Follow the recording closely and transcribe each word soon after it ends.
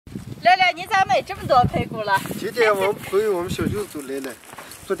亮亮，你咋买这么多排骨了？今天我们朋友我们小舅子来了，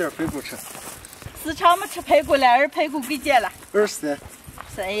做点排骨吃。时常没吃排骨了，而排骨贵价了。23。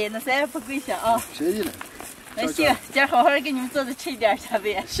哎，那咱也不贵些啊。便宜了。那行，今儿好好给你们做的吃一点，下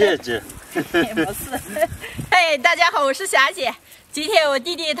边。谢谢姐。没事。哎，大家好，我是霞姐。今天我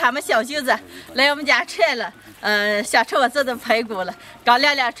弟弟他们小舅子来我们家吃了，想吃我做的排骨了。刚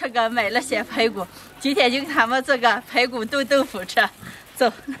亮亮吃个买了些排骨，今天就给他们做个排骨炖豆腐吃。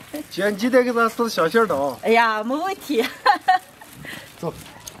走。姐，你今天给咱做小馅的啊？哎呀，没问题。走。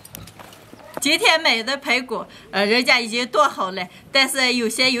今天买的排骨，人家已经剁好了，但是有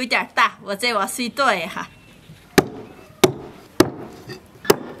些有点大，我再往碎剁一下。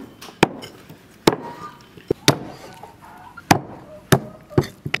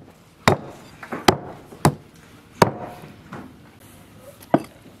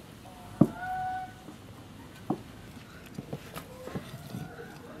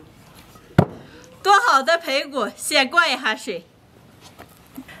剁好的排骨先过一下水。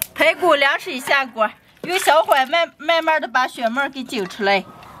排骨凉水下锅，用小火慢慢的把血沫给揪出来，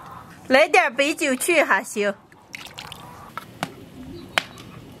来点白酒去一下腥。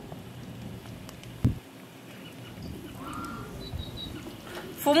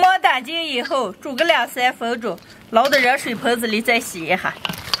浮沫打净以后，煮个2-3分钟，捞到热水盆子里再洗一下。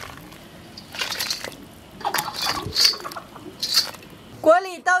锅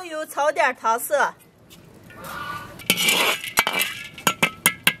里倒油，炒点糖色。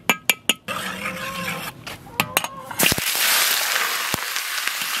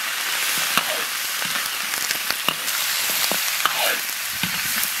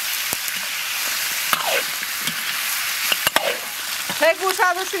排骨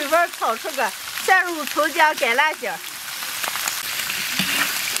上的水分炒出个，下入葱姜干辣椒，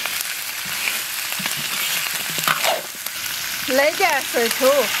来点生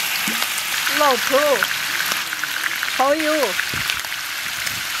抽、老抽、蚝油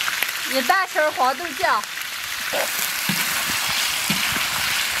，1大勺黄豆酱，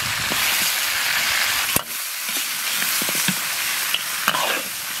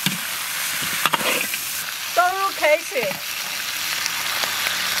倒入开水。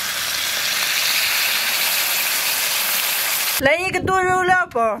来一个炖肉料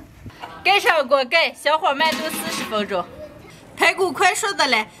包，盖上锅盖，小火慢炖40分钟。排骨快熟的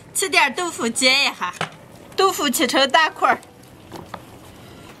了，切点豆腐煎一下，豆腐切成大块。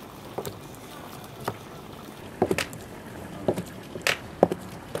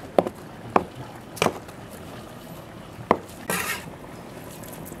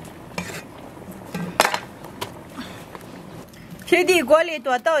平底锅里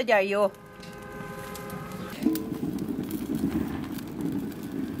多倒一点油。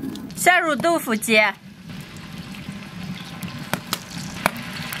下入豆腐煎，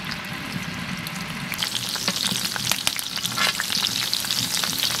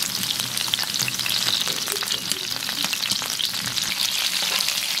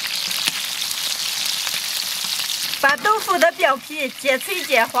把豆腐的表皮煎脆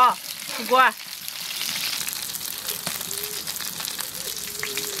煎黄，出锅。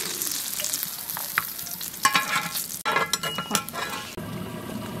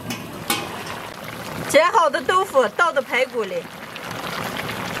煎好的豆腐倒到排骨里，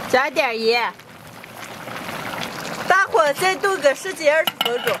加点盐，大火再炖个10几20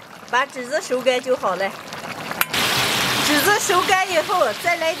分钟，把汁子收干就好了。汁子收干以后，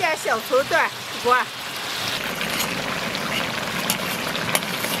再来点小葱段，出锅。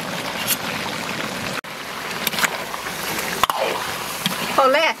好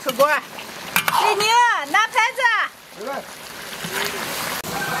嘞，出锅。美宁，拿盘子。来。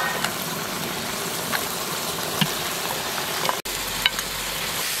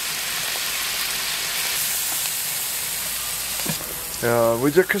哎呀，味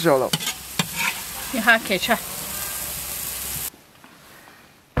觉可香了！一下开吃。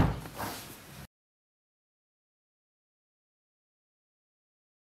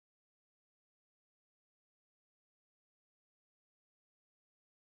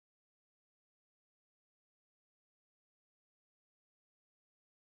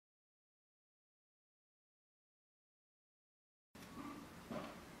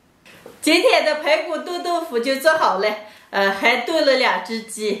今天的排骨炖豆腐就做好了，还炖了2只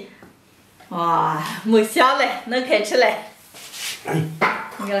鸡，哇，没香嘞，能开吃嘞。你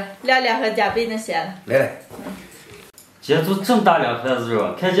看，亮亮和嘉宾那些了。来。姐做这么大2盘子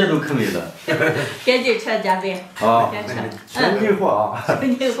肉，看见都可美了。赶紧吃，嘉宾。好。该吃。全进货啊！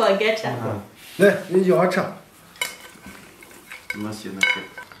全进货，该吃。来，你咬着吃。能行。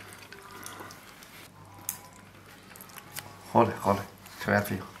好嘞，好嘞，吃完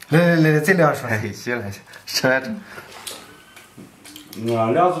最好。来，再凉爽。哎，行了，吃完这。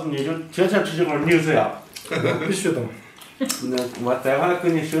梁子，你就天天吃这块牛子呀？必须的。那我待会给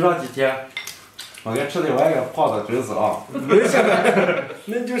你收上几天，我给吃的我也胖的真是啊。没事的，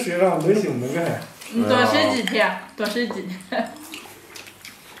那就身上能行能干。多吃几天，多吃几天。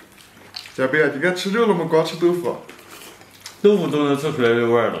小贝，你看吃肉了吗？光吃豆腐。豆腐都能吃出来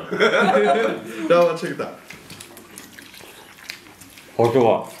味儿了。让我吃个的。好吃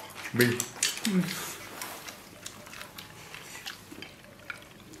吧？没。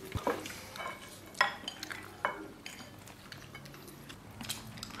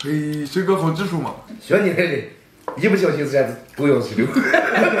哎，这个好技术嘛！学你来的，一不小心这样都要去溜。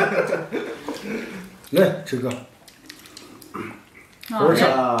来，这个。好吃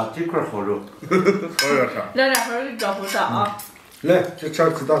啊，这块好肉。好热吃。来点好给招呼上啊！来，这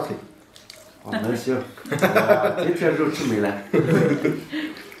吃鸡大腿。那行，今天肉吃没了。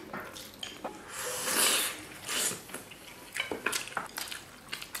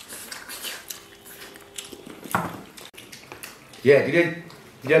耶，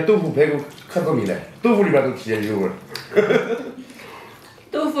今天豆腐排骨可做美了，豆腐里面都体现肉味儿。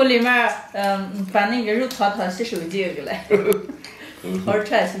豆腐里面，把那个肉汤洗手进去了，好好吃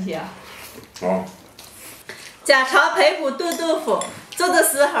谢谢啊。好。家常排骨炖豆腐，做的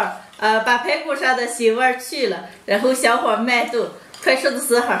时候，把排骨上的腥味去了，然后小火慢炖。快熟的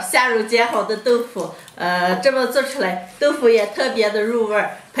时候下入煎好的豆腐，这么做出来，豆腐也特别的入味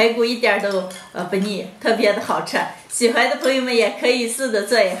儿，排骨一点都不腻，特别的好吃。喜欢的朋友们也可以试着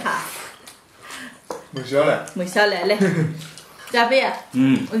做一下。没下来。没下来嘞，嘉贝，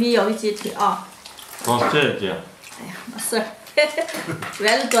我给你要个鸡腿啊。好，谢谢姐。哎呀，没事儿，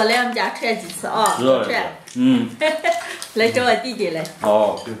完了多来我们家串几次啊，多串。来找我弟弟来。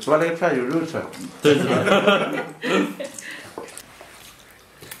哦，多来串有肉吃。对。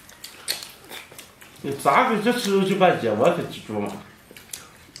你咋个这时候就把野窝给记住嘛？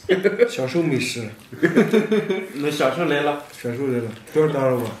享受美食。那享受来了，享受来了，不要打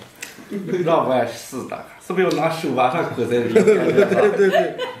扰我。让我也试的，是不是要拿手往上扣在里面？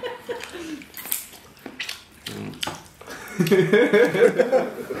对。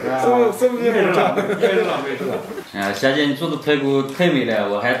是不是没了？哎，霞姐，你做的排骨太美了，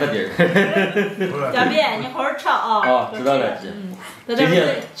我还得点儿。嘉贝，你好好吃啊。哦，知道了，姐。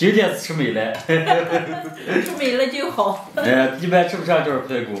今天吃美了。吃美了就好。哎，一般吃不上就是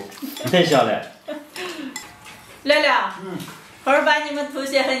排骨，太香了。亮亮，好好把你们同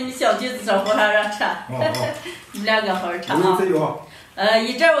学和你们小舅子招呼上让吃。你们两个好好吃啊。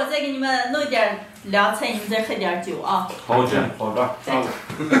一阵我再给你们弄点凉菜，你们再喝点酒啊。好吃，好吃。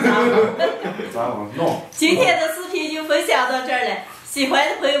咋弄？今天的视频就分享到这儿了，喜欢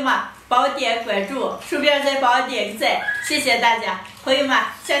的朋友们帮我点关注，顺便再帮我点个赞，谢谢大家，朋友们，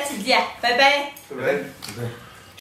下期见，拜拜。拜拜。